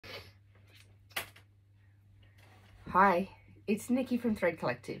Hi, it's Nikki from Thread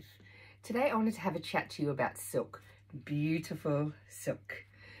Collective. Today I wanted to have a chat to you about silk, beautiful silk.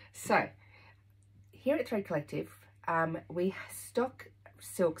 So here at Thread Collective, we stock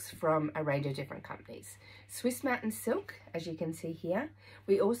silks from a range of different companies. Swiss Mountain Silk, as you can see here.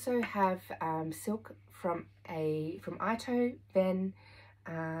 We also have silk from Ito, Venn,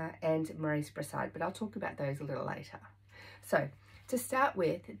 and Maurice Brassard, but I'll talk about those a little later. So to start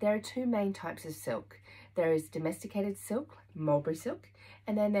with, there are two main types of silk. There is domesticated silk, mulberry silk,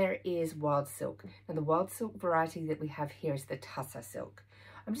 and then there is wild silk. Now the wild silk variety that we have here is the tussar silk.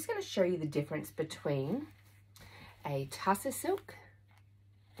 I'm just going to show you the difference between a tussar silk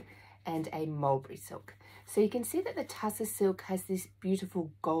and a mulberry silk. So you can see that the tussar silk has this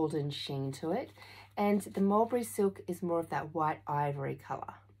beautiful golden sheen to it, and the mulberry silk is more of that white ivory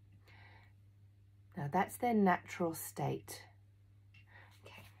colour. Now that's their natural state.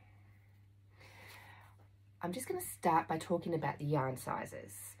 Okay. I'm just going to start by talking about the yarn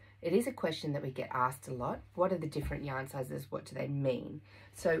sizes. It is a question that we get asked a lot. What are the different yarn sizes? What do they mean?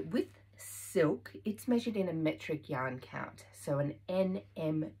 So with silk, it's measured in a metric yarn count, so an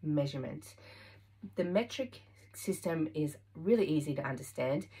NM measurement. The metric system is really easy to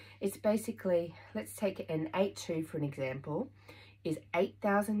understand. It's basically, let's take an 8-2 for an example, is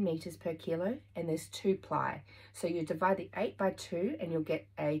 8,000 meters per kilo, and there's 2 ply. So you divide the 8 by 2 and you'll get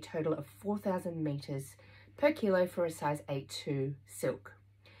a total of 4,000 meters per kilo for a size 8-2 silk.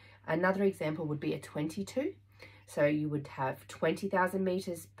 Another example would be a 22. So you would have 20,000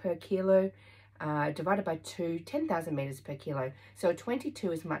 meters per kilo divided by 2, 10,000 meters per kilo. So a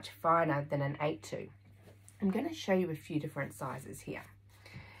 22 is much finer than an 8-2. I'm going to show you a few different sizes here.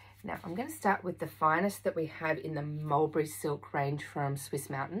 Now I'm going to start with the finest that we have in the mulberry silk range from Swiss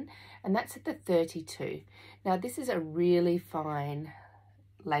Mountain, and that's at the 32. Now this is a really fine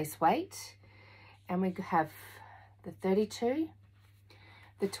lace weight, and we have the 32,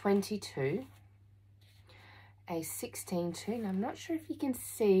 the 22, a 16-2. Now I'm not sure if you can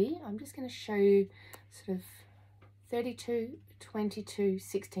see, I'm just going to show you sort of 32, 22,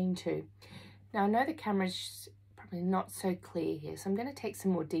 16-2. Now I know the camera's probably not so clear here, so I'm going to take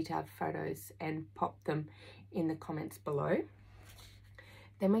some more detailed photos and pop them in the comments below.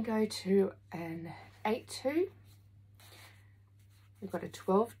 Then we go to an 8-2, we've got a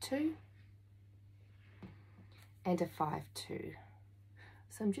 12-2 and a 5-2.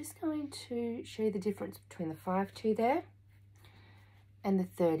 So I'm just going to show you the difference between the 5-2 there and the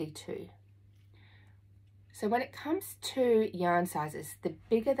 32. So when it comes to yarn sizes, the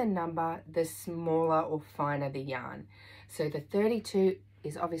bigger the number, the smaller or finer the yarn. So the 32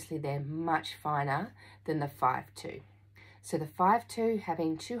 is obviously they're much finer than the 5-2. So the 5-2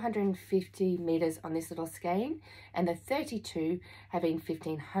 having 250 meters on this little skein, and the 32 having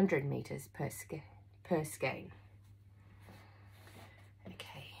 1500 meters per skein.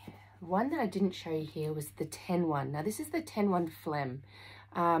 Okay, one that I didn't show you here was the 10-1. Now this is the 10-1 Phlegm.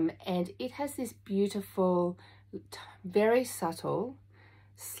 And it has this beautiful, very subtle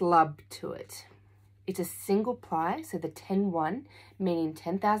slub to it. It's a single ply, so the 10-1, meaning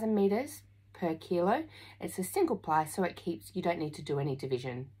 10,000 meters per kilo. It's a single ply, so it keeps, you don't need to do any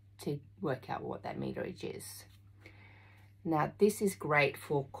division to work out what that meterage is. Now this is great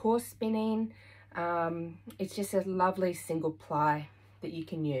for coarse spinning. It's just a lovely single ply that you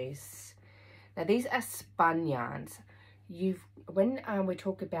can use. Now these are spun yarns. When we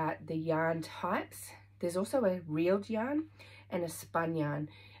talk about the yarn types, there's also a reeled yarn and a spun yarn.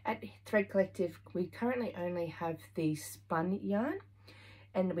 At Thread Collective, we currently only have the spun yarn,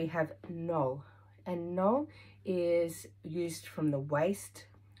 and we have knoll. And knoll is used from the waist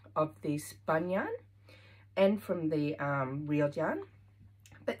of the spun yarn and from the reeled yarn.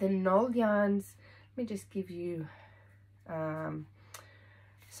 But the knoll yarns, let me just give you,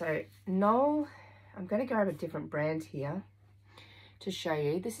 so knoll, I'm going to grab a different brand here to show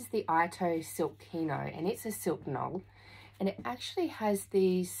you. This is the Ito Silk Kino, and it's a silk knoll, and it actually has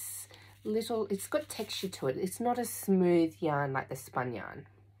these little, it's got texture to it. It's not a smooth yarn like the spun yarn.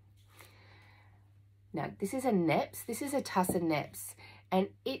 Now this is a Neps, this is a tussar Neps, and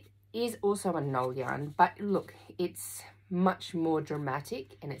it is also a knoll yarn, but look, it's much more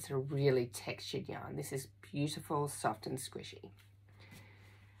dramatic and it's a really textured yarn. This is beautiful, soft and squishy.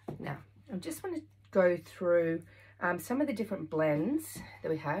 Now I just want to go through some of the different blends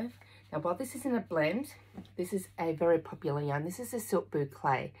that we have. Now while this isn't a blend, this is a very popular yarn. This is a Silk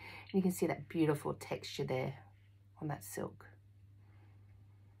Boucle, and you can see that beautiful texture there on that silk.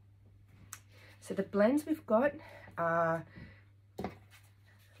 So the blends we've got are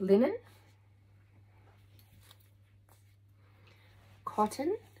linen,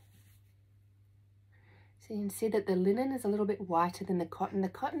 cotton, So you can see that the linen is a little bit whiter than the cotton. The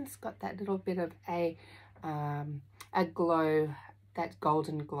cotton's got that little bit of a glow, that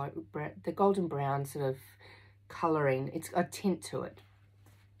golden glow, the golden brown sort of colouring. It's got a tint to it.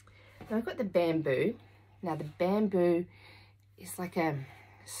 Now we've got the bamboo. Now the bamboo is like a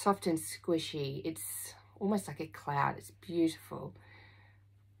soft and squishy. It's almost like a cloud. It's beautiful.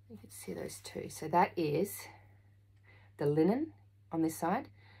 You can see those two. So that is the linen on this side,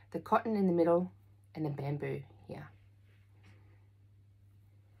 the cotton in the middle, and the bamboo here.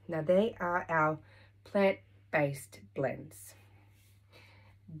 Now they are our plant-based blends.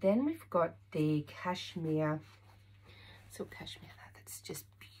 Then we've got the cashmere, silk cashmere. That's just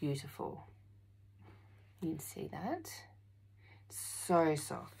beautiful. You can see that. It's so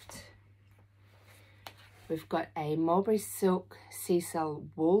soft. We've got a mulberry silk Seacell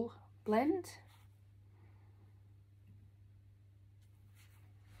wool blend.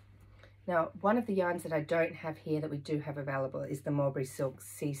 Now, one of the yarns that I don't have here that we do have available is the mulberry silk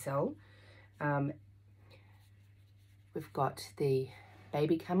Seacell. We've got the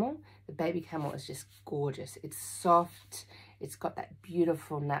baby camel. The baby camel is just gorgeous. It's soft. It's got that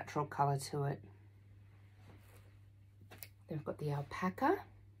beautiful natural colour to it. Then we've got the alpaca.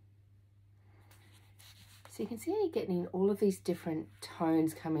 So you can see you're getting all of these different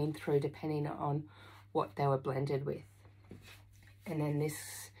tones coming through depending on what they were blended with. And then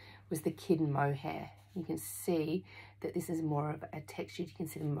this was the kid mohair. You can see that this is more of a texture. You can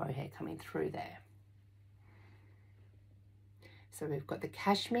see the mohair coming through there. So we've got the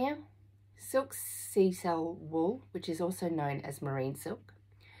cashmere, silk Seacell wool, which is also known as marine silk,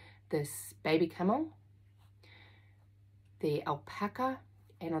 this baby camel, the alpaca,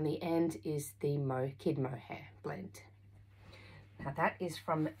 and on the end is the kid mohair blend. Now that is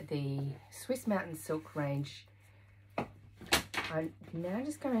from the Swiss Mountain Silk range. I'm now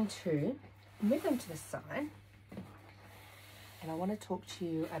just going to move them to the side, and I want to talk to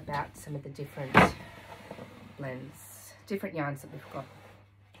you about some of the different blends, different yarns that we've got.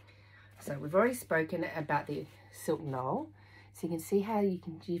 So we've already spoken about the silk knoll. So you can see how you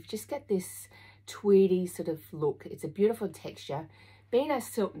just get this tweedy sort of look. It's a beautiful texture. Being a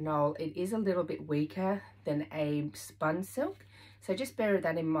silk knoll, it is a little bit weaker than a spun silk. So just bear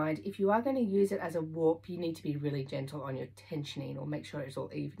that in mind. If you are going to use it as a warp, you need to be really gentle on your tensioning, or make sure it's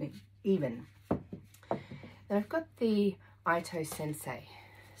all even. Then I've got the Ito Sensei.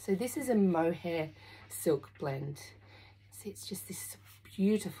 So this is a mohair silk blend. See, it's just this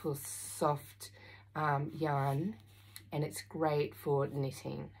beautiful soft yarn, and it's great for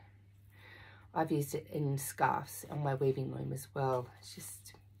knitting. I've used it in scarves on my weaving loom as well. It's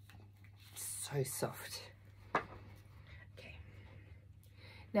just so soft. Okay.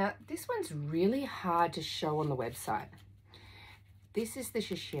 Now this one's really hard to show on the website. This is the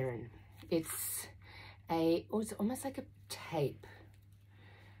Shishirin. It's almost like a tape.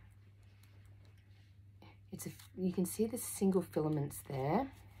 You can see the single filaments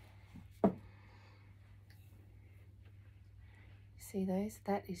there. See those?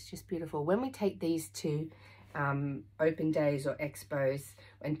 That is just beautiful. When we take these to open days or expos,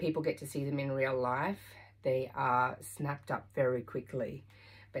 when people get to see them in real life, they are snapped up very quickly.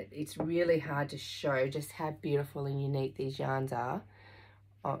 But it's really hard to show just how beautiful and unique these yarns are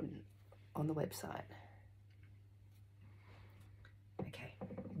on the website. Okay,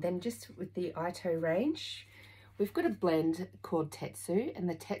 then just with the Ito range, we've got a blend called Tetsu, and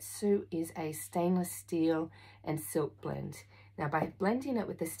the Tetsu is a stainless steel and silk blend. Now by blending it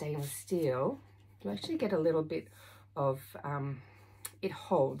with the stainless steel, you actually get a little bit of, it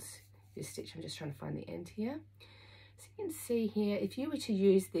holds your stitch. I'm just trying to find the end here. So you can see here, if you were to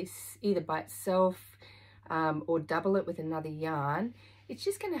use this either by itself or double it with another yarn, it's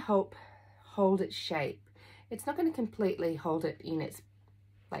just going to help hold its shape. It's not going to completely hold it in its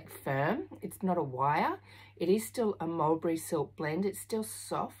firm. It's not a wire. It is still a mulberry silk blend. It's still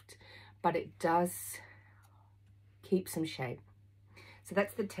soft, but it does keep some shape. So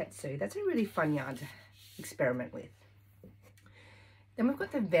that's the Tetsu. That's a really fun yarn to experiment with. Then we've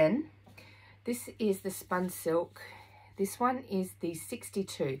got the Ven. This is the spun silk. This one is the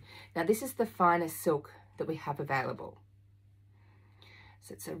 62. Now this is the finest silk that we have available.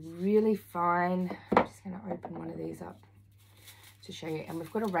 So it's a really fine, I'm just going to open one of these up to show you. And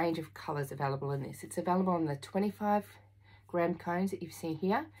we've got a range of colours available in this. It's available on the 25-gram cones that you've seen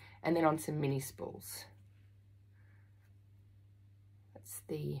here, and then on some mini spools. That's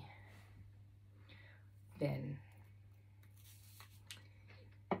the Ven.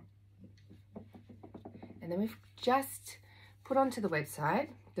 And then we've just put onto the website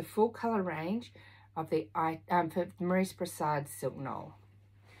the full colour range of the Maurice Brassard Silk Knoll.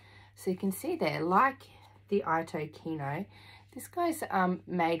 So you can see there, like the Ito Kino. This guy's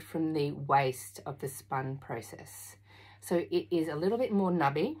made from the waste of the spun process. So it is a little bit more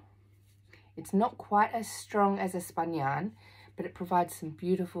nubby. It's not quite as strong as a spun yarn, but it provides some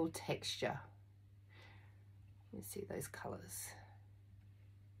beautiful texture. You see those colours.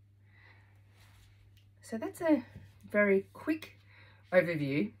 So that's a very quick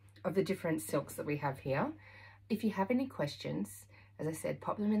overview of the different silks that we have here. If you have any questions, as I said,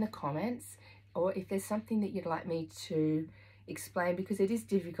 pop them in the comments, or if there's something that you'd like me to explain, because it is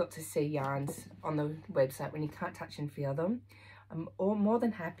difficult to see yarns on the website when you can't touch and feel them, I'm more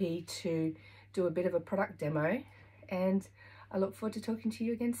than happy to do a bit of a product demo, and I look forward to talking to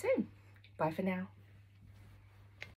you again soon. Bye for now.